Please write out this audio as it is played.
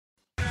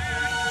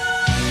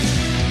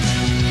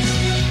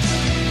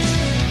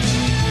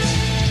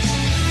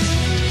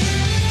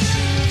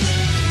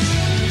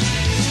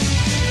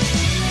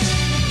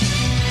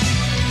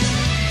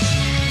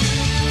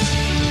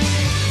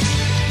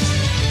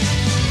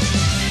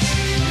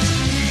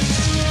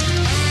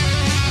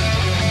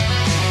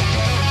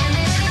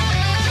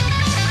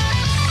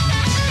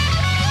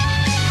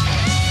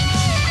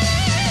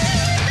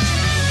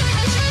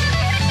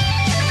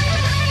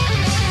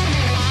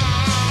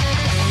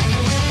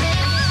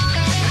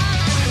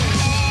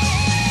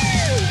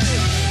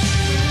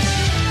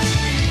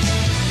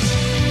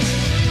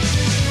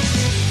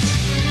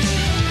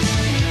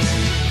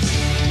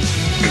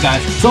Alright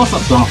guys, so what's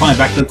up? So I'm finally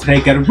back today.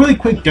 Got a really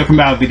quick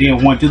DragonBallZ video.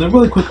 I want to do the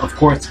really quick, of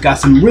course. Got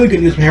some really good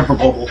news from here for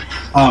Global.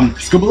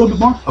 Scribble a little bit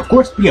more, of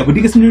course. But yeah, we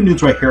did get some new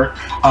news right here.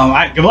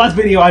 The last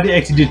video I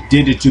did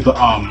do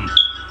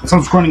the some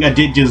recording I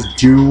did just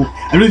do.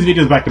 I do these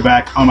videos back to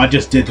back. I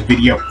just did the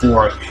video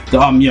for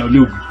the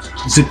new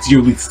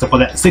 6-year leaks, stuff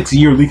like that.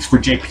 6-year leaks for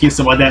JP and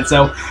stuff like that.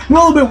 So a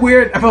little bit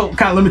weird. I felt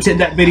kind of limited in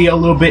that video a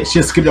little bit.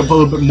 Just skipped up a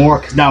little bit more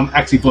because now I'm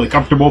actually fully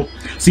comfortable.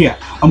 So yeah,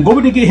 I'm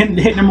going to get hit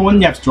 #1 in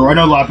the App Store. I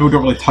know a lot of people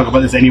don't really talk about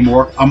this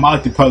anymore. I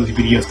like to publish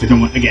videos to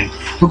do it again.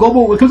 For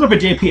Global, when it comes up for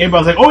JP,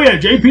 everybody's like, oh yeah,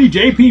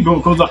 JP.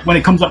 But when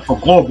it comes up for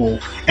Global,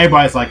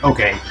 everybody's like,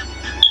 okay.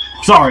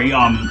 Sorry,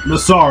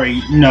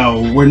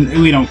 no,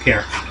 we don't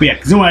care. But yeah,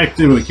 because no one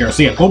actually really cares.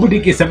 So yeah, Global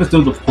did get 7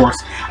 stones, of course.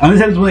 This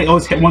happens when they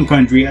always hit one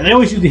country. They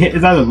always usually hit,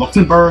 it's either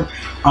Luxembourg,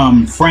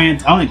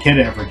 France, I don't think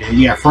Canada ever did.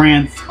 Yeah,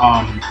 France,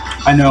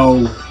 I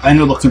know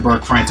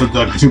Luxembourg, France are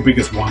the 2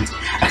 biggest ones.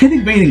 I can't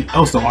think of anything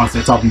else though,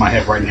 honestly, off the top of my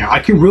head right now. I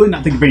can really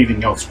not think of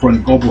anything else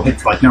when Global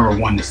hits like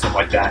 #1 and stuff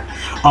like that.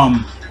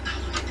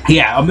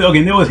 Yeah,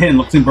 again, they always hit in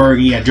Luxembourg,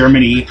 yeah,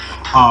 Germany,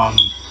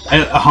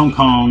 Hong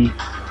Kong,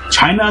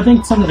 China, I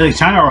think, something like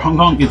China or Hong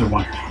Kong, either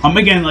one.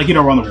 Again, like,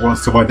 around the world and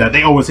stuff like that,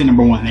 they always hit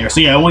 #1 there.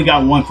 So yeah, I only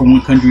got 1 from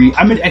 1 country.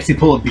 I meant to actually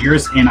pull up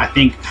Beers and I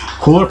think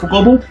Cooler for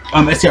Global.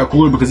 STR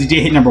Cooler, because he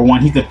did hit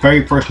 #1. He's the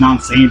very first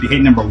non-Saiyan to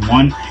hit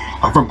 #1.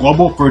 For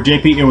Global, for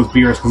JP, it was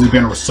Beers because his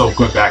banner was so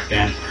good back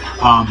then.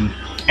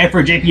 And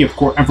for JP, of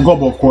course, and for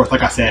Global, of course,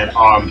 like I said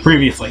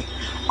previously.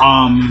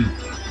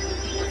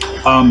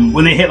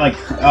 When they hit like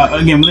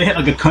again, when they hit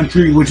like a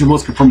country, which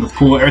was confirmed with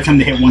Cooler, every time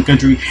they hit one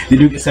country, they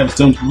do get 7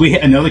 stones. When we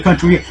hit another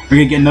country, we're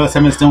gonna get another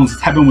 7 stones.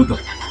 It's happened with the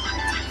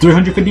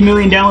 350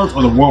 million downloads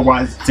or the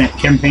worldwide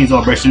campaign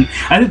celebration.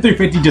 I did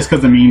 350 just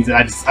because of memes.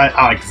 I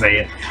like to say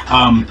it.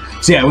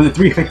 So yeah, when the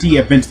 350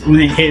 events, when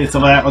they hit and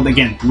stuff like that, or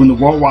again, when the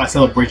worldwide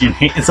celebration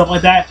hit and stuff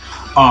like that,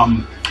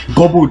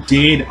 Global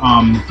did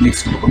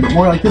makes it a bit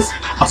more like this.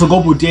 So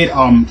Global did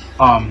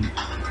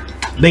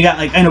they got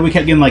like, I know we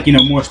kept getting like,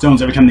 more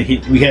stones every time we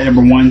hit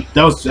 #1.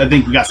 That was, I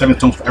think we got 7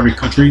 stones for every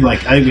country.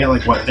 Like, I think we had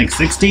like, what, I think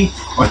 60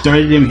 or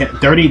 30, then we had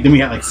 30, then we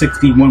had like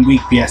 60 one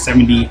week, we had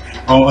 70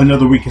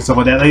 another week and stuff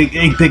like that. Like,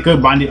 they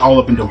could bind it all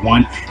up into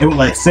one. It went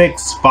like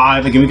 6,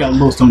 5, again, we got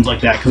little stones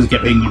like that because we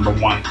kept hitting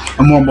 #1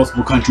 and more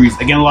multiple countries.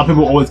 Again, a lot of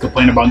people always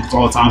complain about this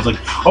all the time. It's like,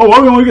 oh, why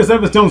do we only get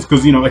 7 stones?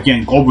 Because,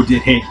 again, Global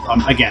did hit,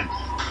 again.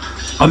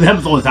 It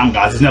happens all the time,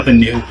 guys. It's nothing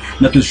new,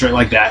 nothing straight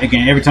like that.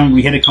 Again, every time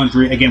we hit a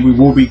country, again, we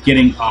will be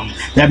getting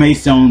that many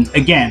stones.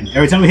 Again,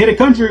 every time we hit a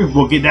country,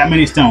 we'll get that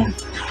many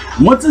stones.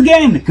 Once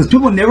again, because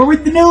people never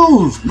read the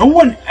news. No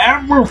one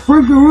ever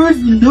freaking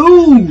reads the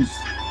news.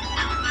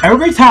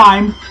 Every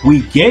time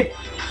we hit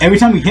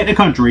a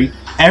country,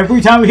 every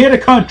time we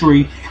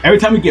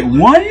get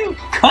one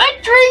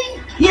country,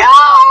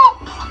 yeah,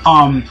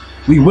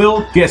 we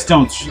will get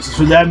stones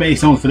for that many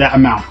stones for that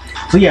amount.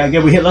 So yeah,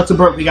 again, we hit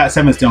Luxembourg, we got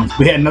 7 stones.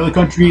 We hit another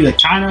country like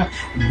China,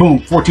 boom,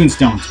 14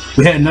 stones.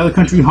 We hit another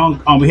country,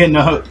 we hit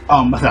another,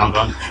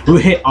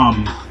 we hit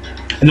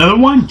another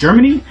one,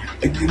 Germany,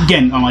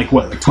 again, on like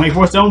what, like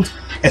 24 stones,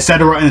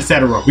 etc. and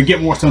etc. We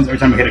get more stones every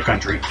time we hit a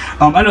country.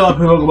 I know a lot of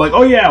people go like,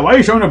 oh yeah, why are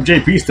you showing up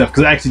JP stuff?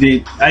 Because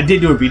I did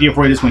do a video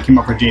for this when it came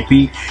out for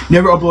JP.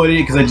 Never uploaded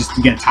it because I just,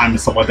 again, time and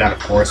stuff like that, of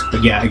course.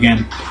 But yeah,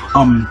 again,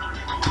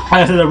 like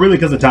I said, that really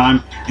because of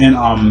time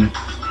and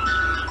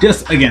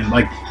just again,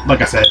 like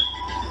I said,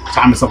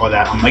 time and stuff like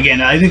that.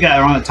 Again, I think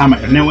around the time my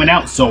internet went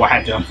out, so I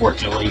had to,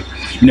 unfortunately,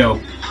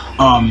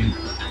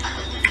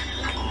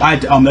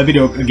 that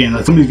video again.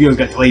 Like, some of these videos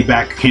got delayed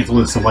back, canceled,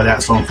 and stuff like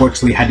that. So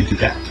unfortunately, I had to do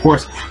that, of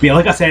course. But yeah,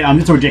 like I said,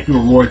 this is JP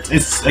rewards.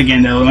 It's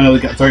again, I know we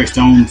got 30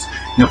 stones,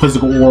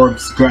 physical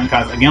orbs, grand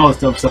cards, again, all this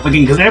stuff.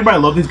 Again, because everybody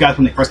loved these guys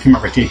when they first came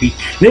out for JP.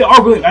 They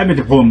are really. I meant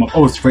to pull them up. I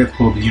was afraid to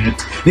pull up the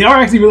units. They are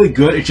actually really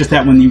good. It's just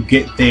that when you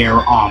get their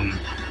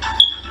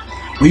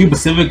when you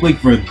specifically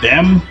for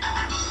them.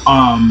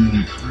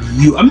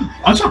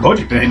 I'm sure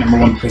Bojack did hit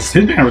 #1 because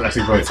his banner was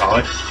actually really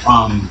solid.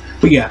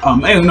 But yeah,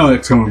 I don't know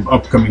next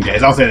upcoming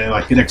days. I'll say that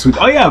like next week.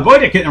 Oh yeah,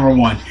 Bojack hit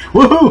 #1.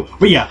 Woohoo!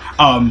 But yeah,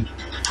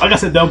 like I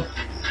said though,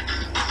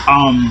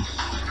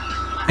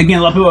 again,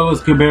 a lot of people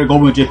always compare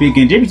Global and JP.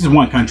 Again, JP is just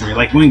one country.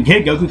 Like when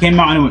Kid Goku came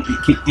out, I know when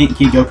Kid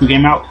Goku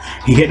came out,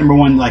 he hit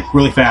 #1 like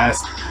really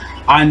fast.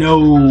 I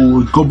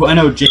know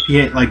JP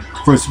hit like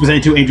for Super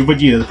Saiyan 2 Angel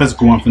Vegeta, the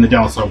physical one from the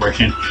Down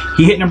celebration.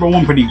 He hit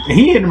 #1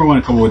 he hit #1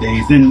 a couple of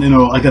days. Then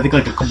like I think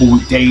like a couple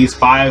of days,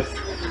 5.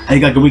 I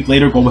think like a week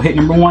later, Global hit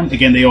 #1.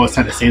 Again, they always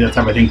tend to say that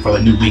type of thing for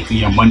the new week,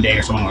 Monday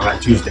or something like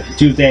that,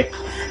 Tuesday.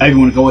 I even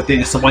want to go with it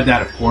and stuff like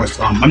that, of course.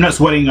 I'm not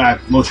sweating, I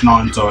have lotion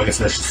on, so I guess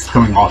that's just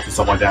coming off and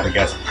stuff like that, I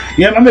guess.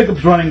 Yeah, my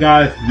makeup's running,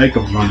 guys.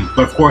 Makeup's running.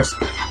 But of course,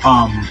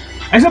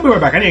 actually, I'll be right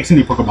back. I didn't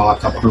accidentally plug up my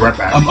laptop. I'll be right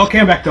back. Okay,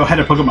 I'm back though. I had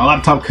to plug up my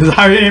laptop because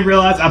I didn't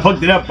realize I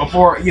plugged it up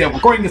before,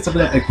 recording and stuff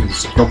like that. I can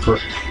just go for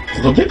a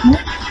little bit more.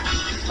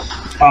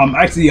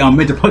 Actually,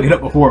 meant to plug it up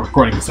before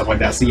recording and stuff like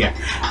that. So yeah,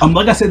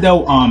 like I said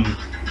though,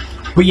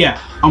 but yeah,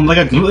 like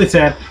I completely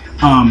said,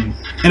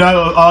 And a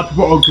lot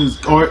of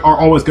people are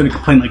always going to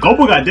complain like,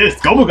 Goku got this,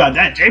 Goku got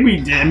that,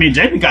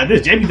 JP got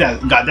this, JP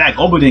got that,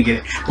 Goku didn't get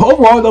it. But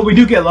overall though, we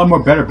do get a lot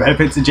more better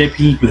benefits than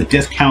JP with the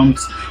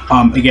discounts.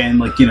 Again,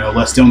 like, you know,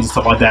 less stones and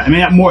stuff like that. I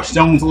mean, more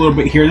stones a little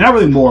bit here, not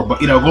really more,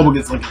 but, you know, Goku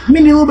gets like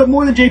maybe a little bit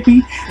more than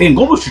JP. And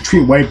Goku should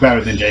treat way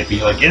better than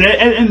JP. Like, at the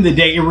end of the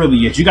day, it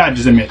really is. You gotta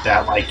just admit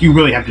that. Like, you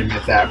really have to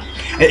admit that.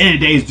 At the end of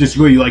the day, it's just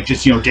really like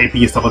just, you know, JP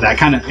and stuff like that,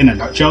 kind of in a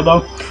nutshell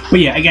though. But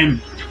yeah,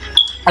 again,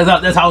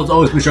 that's how it's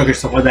always been structured,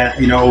 stuff like that.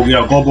 You know,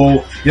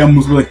 Goku, you know,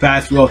 moves really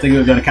fast. We all think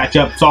we're gonna catch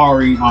up.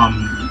 Sorry,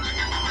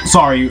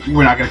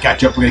 we're not gonna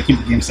catch up. We're gonna keep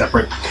the game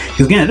separate.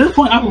 Because again, at this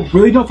point, I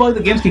really don't feel like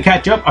the games can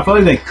catch up. I feel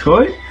like they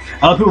could.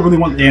 A lot of people really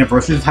want the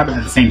anniversaries to happen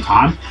at the same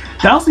time.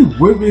 That honestly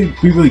would be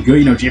really good.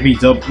 You know,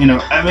 JP, you know,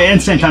 I mean, at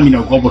the same time, you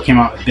know, Goku came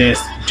out with this,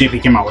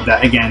 JP came out with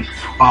that again.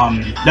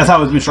 That's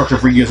how it's been structured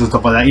for years and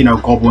stuff like that. You know,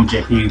 Goku and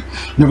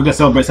JP never gonna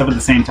celebrate stuff at the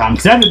same time.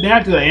 Because after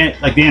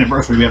the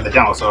anniversary, we have the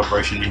download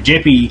celebration, and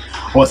JP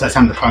always has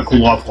time to kind of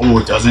cool off.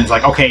 Goku doesn't. It's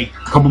like, okay,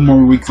 a couple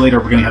more weeks later,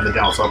 we're gonna have the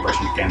download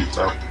celebration again.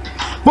 So,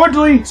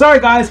 fortunately,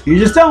 sorry guys, here's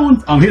your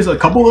stones. Here's a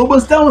couple little bit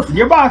of stones in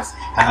your box.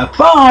 Have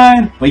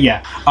fun. But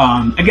yeah,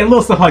 again,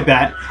 little stuff like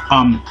that.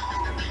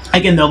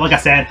 Again though, like I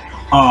said,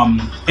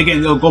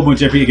 again, Goku and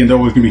JP, again, they're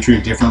always going to be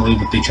treated differently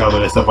with each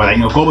other and stuff like that.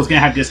 You know, Goku's going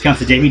to have discounts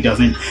that JP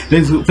doesn't.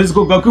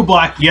 Physical Goku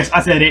Black, yes,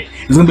 I said it,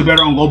 is going to be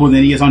better on Goku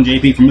than he is on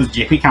JP from his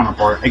JP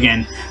counterpart.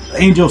 Again,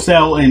 Angel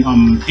Cell and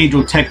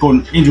Angel Tech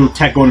Golden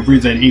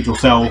Frieza and Angel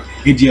Cell,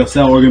 AGL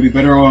Cell are going to be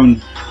better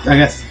on, I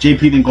guess,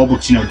 JP than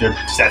Goku. You know, their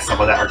stats, stuff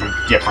like that are going to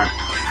be different.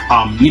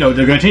 You know,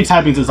 they're going to change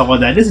typings and stuff like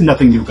that. This is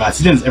nothing new, guys.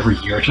 He does this every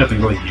year. It's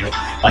nothing really new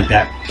like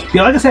that.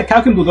 Yeah, like I said,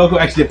 Kalkin Blue Goku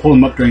actually did pull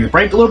him up during the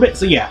break a little bit.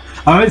 So yeah,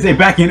 I'm going to say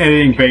back in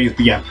editing phase,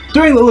 but yeah,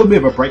 during a little bit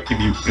of a break, if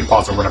you can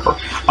pause or whatever.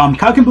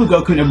 Kalkin Blue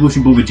Goku and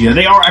Evolution Blue Vegeta,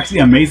 they are actually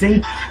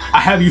amazing. I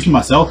have used them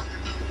myself.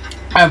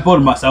 I haven't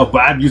voted myself,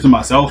 but I've used them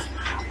myself.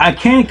 I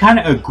can kind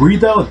of agree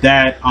though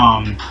that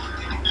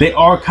they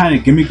are kind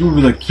of gimmicky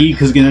with the key,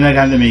 because again, they're not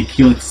going to make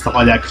key links and stuff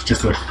like that, because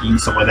just their key and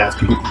stuff like that is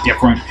completely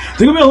different.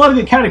 There's going to be a lot of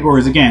good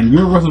categories. Again,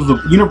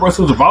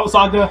 Universal Survival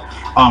Saga,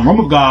 Realm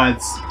of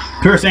Gods,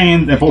 Pure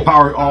Saiyans, and Full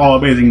Power are all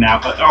amazing now.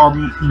 Are,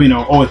 you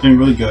know, always been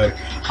really good.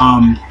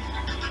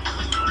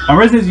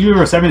 Resident Evil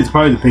Universe 7 is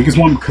probably the biggest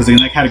one, because in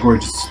that category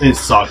it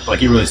sucked.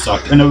 Like, it really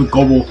sucked. I know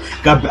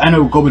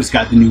Goku just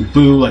got the new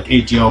Boo, like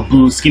AGL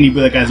Boo, Skinny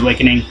Boo, that guy's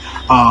awakening.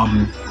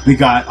 We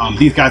got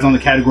these guys on the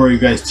category, you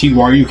guys,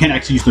 TWAR. You can't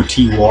actually use their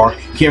TWAR.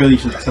 You can't really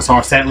use their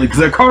SSR, sadly, because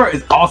their card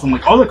is awesome.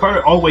 Like, all the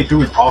card all the way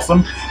through is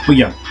awesome. But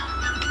yeah.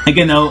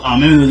 Again though, when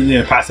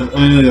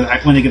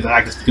they get the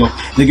active skill,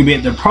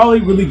 they're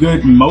probably really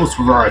good most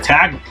for our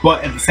attack,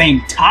 but at the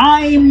same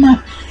time,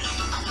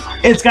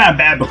 it's kind of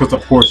bad because,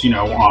 of course, you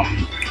know,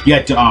 you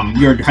had to,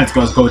 your defense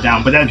skills go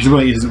down, but that just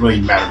really doesn't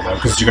really matter though,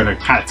 because you're gonna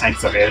kind of tank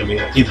stuff either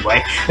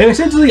way. And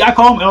essentially, I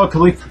call them El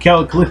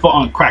Khalifa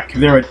on crack.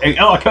 They're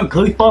El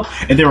Khalifa,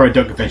 and they were a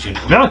Dokkan Defense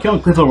unit. If El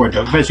Khalifa were a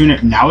Dokkan Defense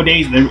unit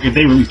nowadays, if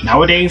they released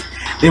nowadays,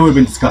 they would have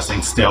been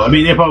disgusting still. I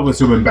mean, they probably would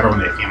have been better when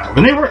they came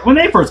out. When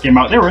they first came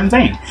out, they were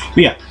insane.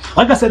 But yeah,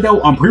 like I said though,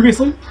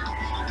 previously,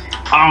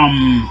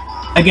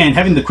 again,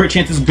 having the crit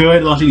chance is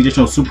good. Launching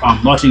additional super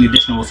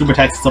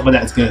attacks and stuff like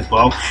that is good as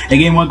well. Again,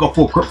 you want to go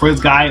full crit for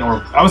this guy,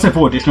 or I would say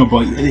full additional,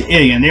 but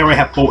again, they already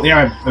have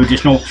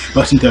additional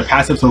rushing to their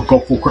passive, so go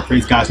full crit for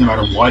these guys no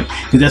matter what,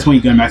 because that's when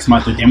you're gonna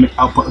maximize their damage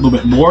output a little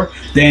bit more.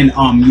 Then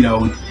you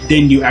know,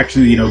 then you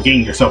actually, you know,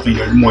 gain yourself in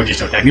your more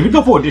additional attack. If you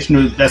go full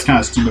additional, that's kind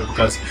of stupid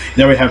because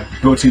they already have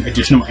built-in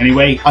additional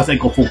anyway. I say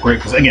go full crit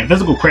because again,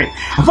 physical crit,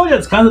 I feel like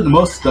that's kind of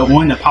the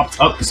one that pops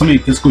up because so many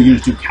physical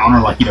units do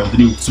counter, like, you know, the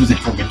new Super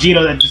for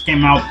Vegeta that just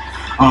came out.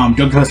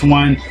 Dokkan Fest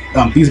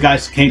 1, these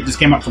guys just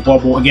came out for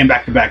Global again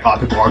back to back. A lot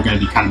of people are going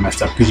to be kind of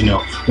messed up because, you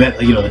know, that,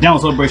 you know, the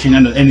download celebration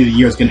and the end of the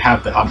year is going to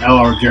have the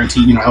LR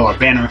guarantee, you know, LR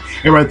banner.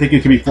 Everybody think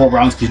it could be 4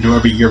 rounds because, you know,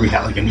 every year we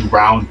had like a new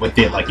round with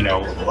it. Like, you know,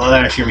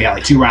 last year we had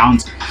like 2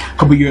 rounds. A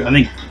couple years, I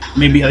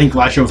think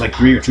last year was like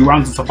 3 or 2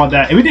 rounds and stuff like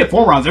that. If we did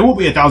 4 rounds, there will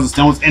be 1,000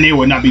 stones and it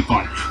would not be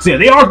fun. So yeah,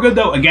 they are good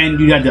though. Again,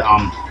 you had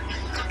to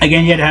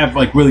again, you had to have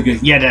like really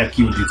good. You had to have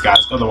key with these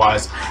guys,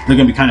 otherwise they're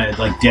gonna be kind of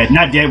like dead.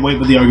 Not dead weight,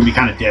 but they are gonna be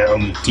kind of dead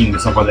on the team and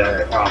stuff like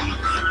that.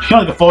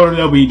 Kind of like a floater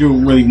though, but you do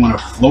really want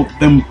to float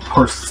them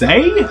per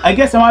se, I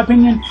guess, in my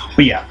opinion.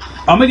 But yeah,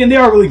 again, they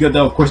are really good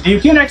though, of course. And you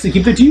can actually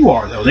keep the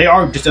TUR though. They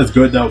are just as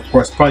good though, of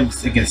course. Probably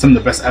again some of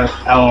the best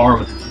LR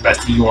with the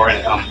best TUR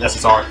and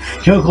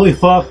SSR. King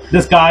Khalifa,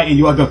 this guy, and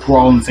Goku are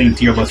all in the same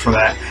tier list for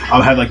that.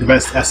 Have like the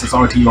best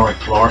SSR TUR and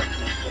floor.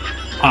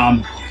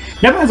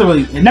 Never and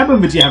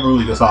Vegeta have a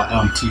really good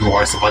TUR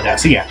and stuff like that.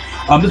 So yeah,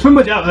 that's pretty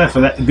much out there for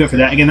that. Good for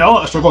that. Again, the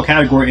all struggle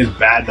category is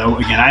bad though.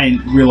 Again, I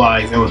didn't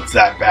realize it was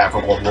that bad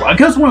for Global. I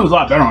guess one was a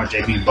lot better on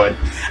JP, but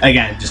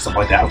again, just stuff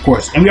like that, of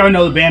course. And we already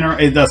know the banner,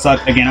 it does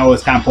suck. Again, I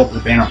always kind of pull up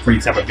the banner for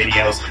these type of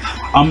videos.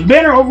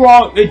 Banner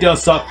overall, it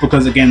does suck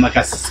because again, like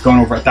I've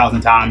gone over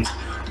 1,000 times.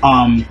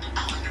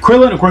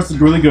 Krillin, of course, is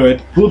really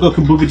good. Blue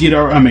Goku, Blue Vegeta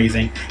are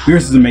amazing. Beerus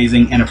is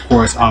amazing, and of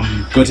course,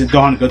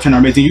 Gohan and Goten are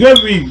amazing. You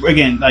gotta be,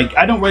 again, like,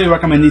 I don't really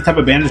recommend these type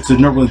of banners because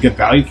there's no really good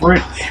value for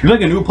it. If you're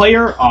like a new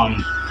player,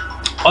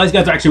 all these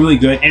guys are actually really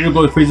good. And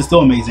Goku Freeze is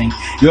still amazing.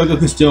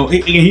 Goku still,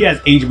 he has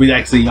age, but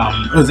actually,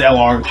 his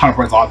LR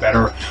counterpart's a lot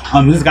better.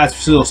 This guy's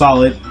still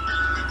solid.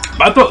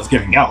 But I thought it was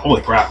giving out.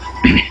 Holy crap.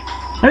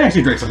 Let me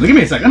actually drink something. Give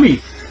me a second. Let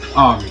me,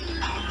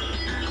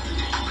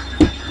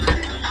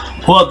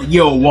 pull out the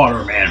yellow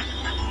water, man.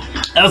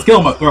 That was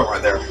killing my throat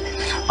right there.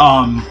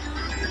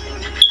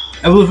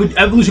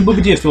 Evolution Blue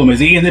Vegeta is still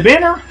amazing. And the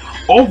banner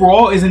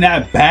overall isn't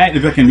that bad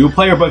if you're like a new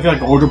player, but if you're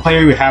like an older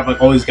player, you have like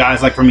all these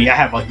guys. Like for me, I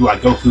have like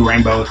Goku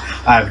Rainbow,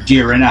 I have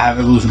Jiren, I have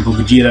Evolution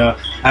Blue Vegeta,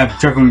 I have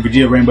Transforming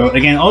Vegeta Rainbow.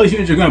 Again, all these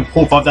units are gonna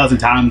pull 5,000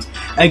 times.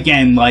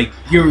 Again, like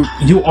you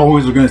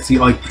always are gonna see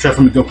like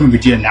Transforming Goku and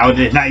Vegeta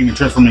nowadays, not even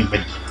Transforming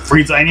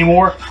Frieza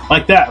anymore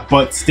like that.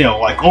 But still,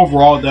 like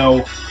overall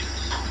though,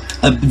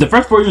 the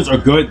first 4 units are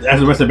good,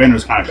 as the rest of the banner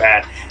is kind of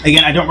bad.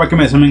 Again, I don't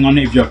recommend something on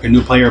it if you're like a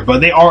new player, but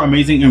they are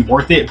amazing and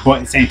worth it. But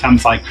at the same time,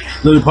 it's like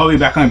they'll probably be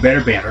back on a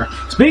better banner.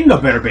 Speaking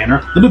of better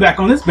banner, they'll be back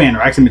on this banner.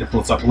 I actually made to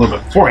pull this up a little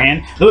bit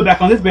beforehand. They'll be back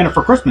on this banner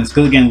for Christmas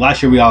because again,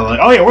 last year we all like,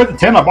 oh yeah, where's the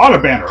 10 I bought a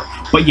banner?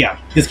 But yeah,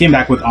 this came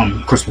back with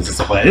Christmas and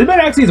stuff like that. This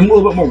banner actually is a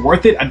little bit more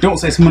worth it. I don't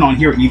say someone on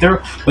here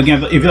either. But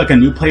again, if you're like a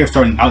new player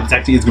starting out, it's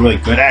actually really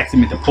good. I actually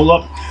made to pull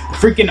up the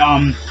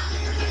freaking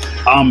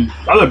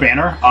other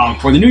banner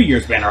for the New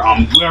Year's banner.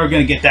 We are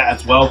gonna get that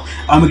as well.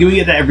 We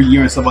get that every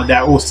year and stuff like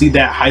that. We'll see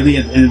that highly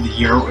at the end of the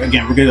year.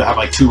 Again, we're gonna have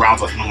like 2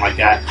 rounds or something like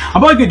that.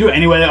 I'm probably gonna do it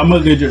anyway. I'm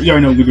gonna do, you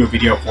already know I'm gonna do a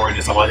video for it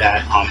and stuff like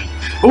that.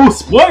 Oh,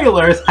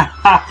 spoilers!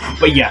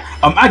 But yeah,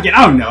 again,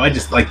 I don't know. I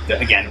just like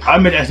again,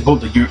 I'm gonna actually pull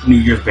the New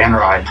Year's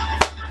banner.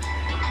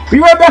 Be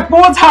right back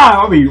one time.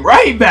 I'll be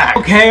right back.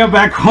 Okay, I'm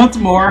back once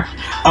more.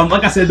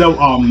 Like I said though,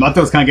 I thought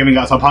it was kind of giving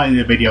out, so I'll probably end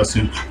the video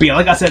soon. But yeah,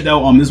 like I said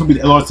though, this will be the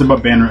LR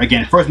Step banner.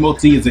 Again, first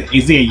multi is an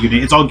AZA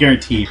unit. It's all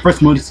guaranteed.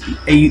 First multi is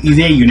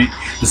AZA unit.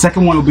 The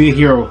second one will be a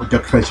hero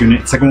Duck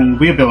unit. The second one will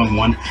be a villain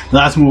one. The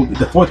last one,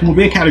 the fourth one will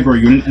be a category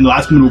unit, and the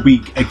last one will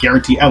be a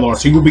guaranteed LR.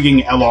 So you will be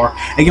getting LR.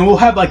 Again, we'll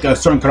have like a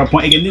certain cutoff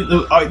point. Again,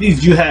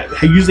 these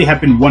usually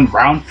have been 1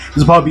 round. This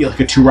will probably be like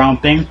a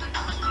 2-round thing.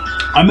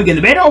 Again,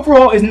 the banner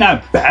overall isn't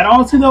that bad,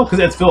 honestly, though, because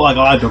it's filled like a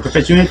lot of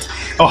Dokkan units.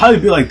 It'll highly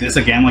be like this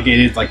again, like it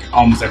is like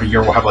almost every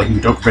year we'll have like new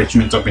Dokkan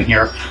units up in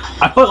here.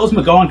 I thought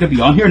Ultimate Gohan could be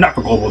on here, not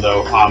for Global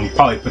though.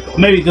 Probably Piccolo.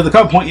 Maybe because the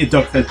cut point is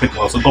Dokkan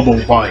Piccolo, so Global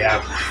will probably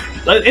have.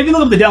 If you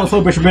look up the download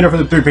celebration banner for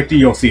the 350,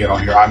 you'll see it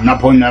on here. I'm not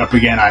pulling that up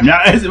again. I'm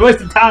not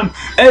wasting time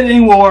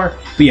editing more.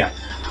 But yeah.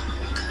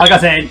 Like I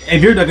said,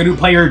 if you're like a new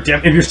player,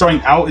 if you're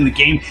starting out in the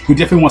game, you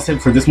definitely want to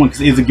sit for this one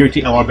because it is a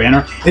guaranteed LR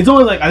banner. It's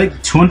only like, I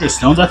think, 200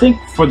 stones, I think,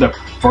 for the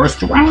first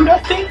round, I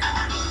think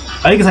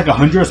it's like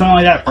 100 or something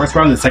like that. First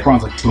round, the second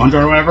round is like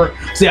 200 or whatever.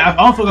 So yeah, I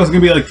don't think it's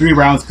going to be like 3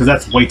 rounds because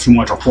that's way too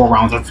much, or 4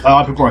 rounds. A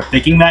lot of people are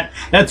thinking that.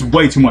 That's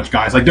way too much,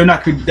 guys. Like, they're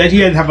not, that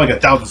you guys have like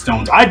 1,000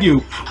 stones. I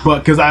do, but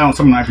because I don't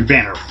summon every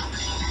banner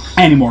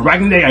anymore. Back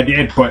in the day I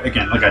did, but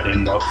again, like I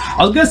didn't though.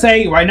 I was gonna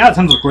say, right now,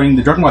 time of recording,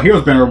 the DragonBall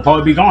Heroes banner will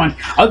probably be gone.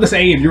 I was gonna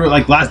say, if you were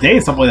like last day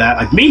and stuff like that,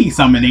 like me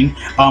summoning,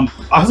 I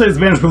would say this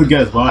banner is really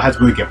good as well. It has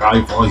really good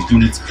value for all these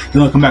units.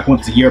 They'll come back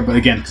once a year, but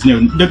again, because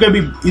you know, they're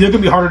gonna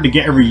be harder to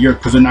get every year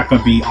because they're not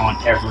gonna be on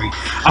every.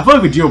 I feel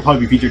like Vegeta will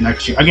probably be featured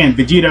next year. Again,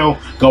 Vegeta,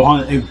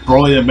 Gohan,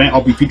 Broly, they may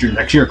all be featured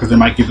next year because they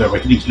might give their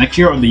like next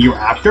year or the year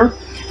after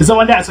and stuff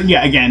like that. So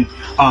yeah, again,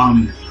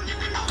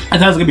 I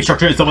thought it was gonna be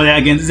structured and stuff like that.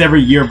 Again, this is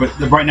every year, but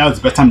right now it's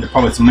the best time to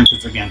probably summon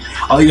because again,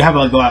 you have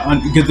like a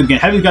lot. Because again,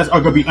 heavy guys are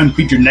gonna be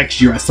unfeatured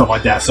next year and stuff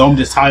like that. So I'm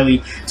just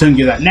highly telling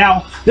you that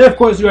now. Then of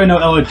course you already know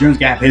LR Jones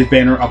gonna have his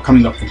banner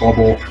coming up for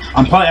Global.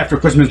 Probably after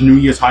Christmas, New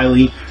Year's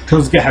highly.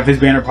 Turtle's gonna have his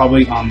banner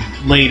probably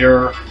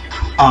later.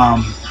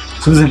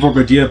 So this is for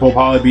Vegeta will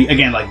probably be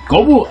again like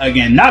Global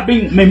again not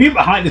being maybe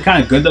behind is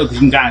kind of good though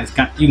because you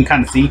can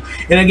kind of see.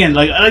 And again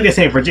like I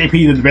say for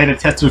JP the beta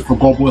testers for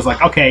Global is like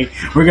okay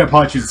we're gonna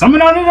probably choose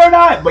summon on it or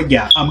not, but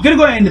yeah I'm gonna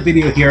go ahead and end the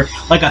video here.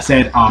 Like I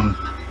said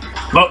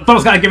but I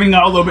was kind of giving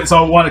out a little bit,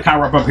 so I want to kind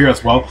of wrap up here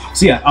as well.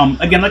 So yeah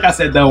again like I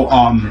said though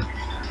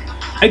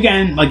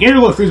again like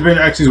Andrew Freeze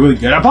banner actually is really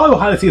good. I probably will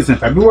highly see this in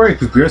February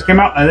because Beerus came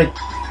out. I think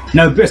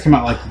no Beerus came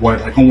out like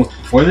what like almost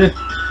before the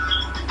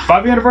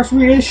 5th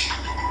anniversary ish.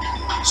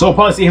 So we'll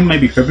probably see him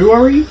maybe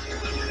February.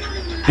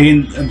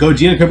 And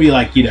Gogeta could be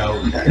like, you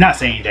know, not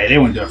same day. They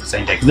wouldn't do it for the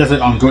same day because that's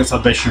a joint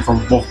celebration for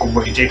both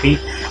Goku and JP.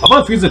 I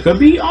thought Frieza could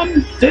be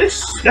on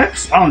this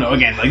next. I don't know.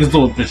 Again, like it's a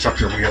little bit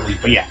structured weirdly,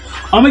 but yeah.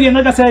 Again,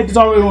 like I said, that's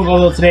all we're gonna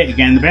go today.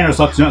 Again, the banner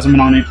sucks. You want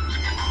something on it.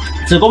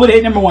 So go with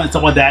hit number 1 and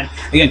stuff like that.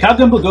 Again,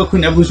 Goku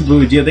and Evolution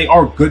Blue Vegeta, they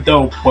are good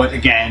though, but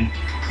again.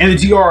 And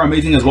the GR are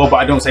amazing as well, but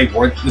I don't say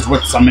it's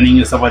worth summoning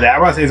and stuff like that. I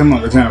would say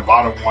something like the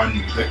bottom one,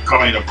 the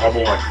coming of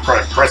Global like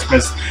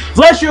Christmas.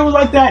 Last year was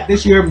like that.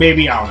 This year,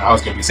 maybe I don't know. I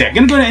was gonna be saying.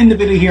 I'm gonna end the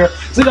video here.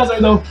 So guys,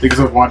 though, thank you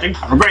so much for watching.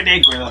 Have a great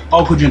day. Great luck.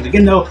 All cool dreams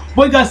again, though.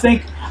 What do you guys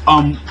think?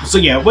 So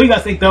yeah, what do you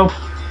guys think though?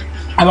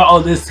 about all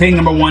this hitting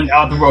number 1. A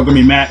lot of people are going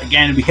to be mad.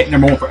 Again, we hit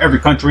number 1 for every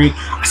country.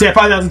 I said it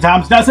 5,000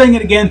 times. Not saying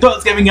it again.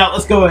 Thoughts giving out.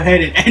 Let's go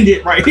ahead and end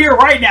it right here,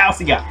 right now.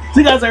 See you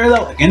guys later,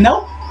 though. Again,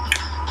 though.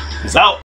 Peace out.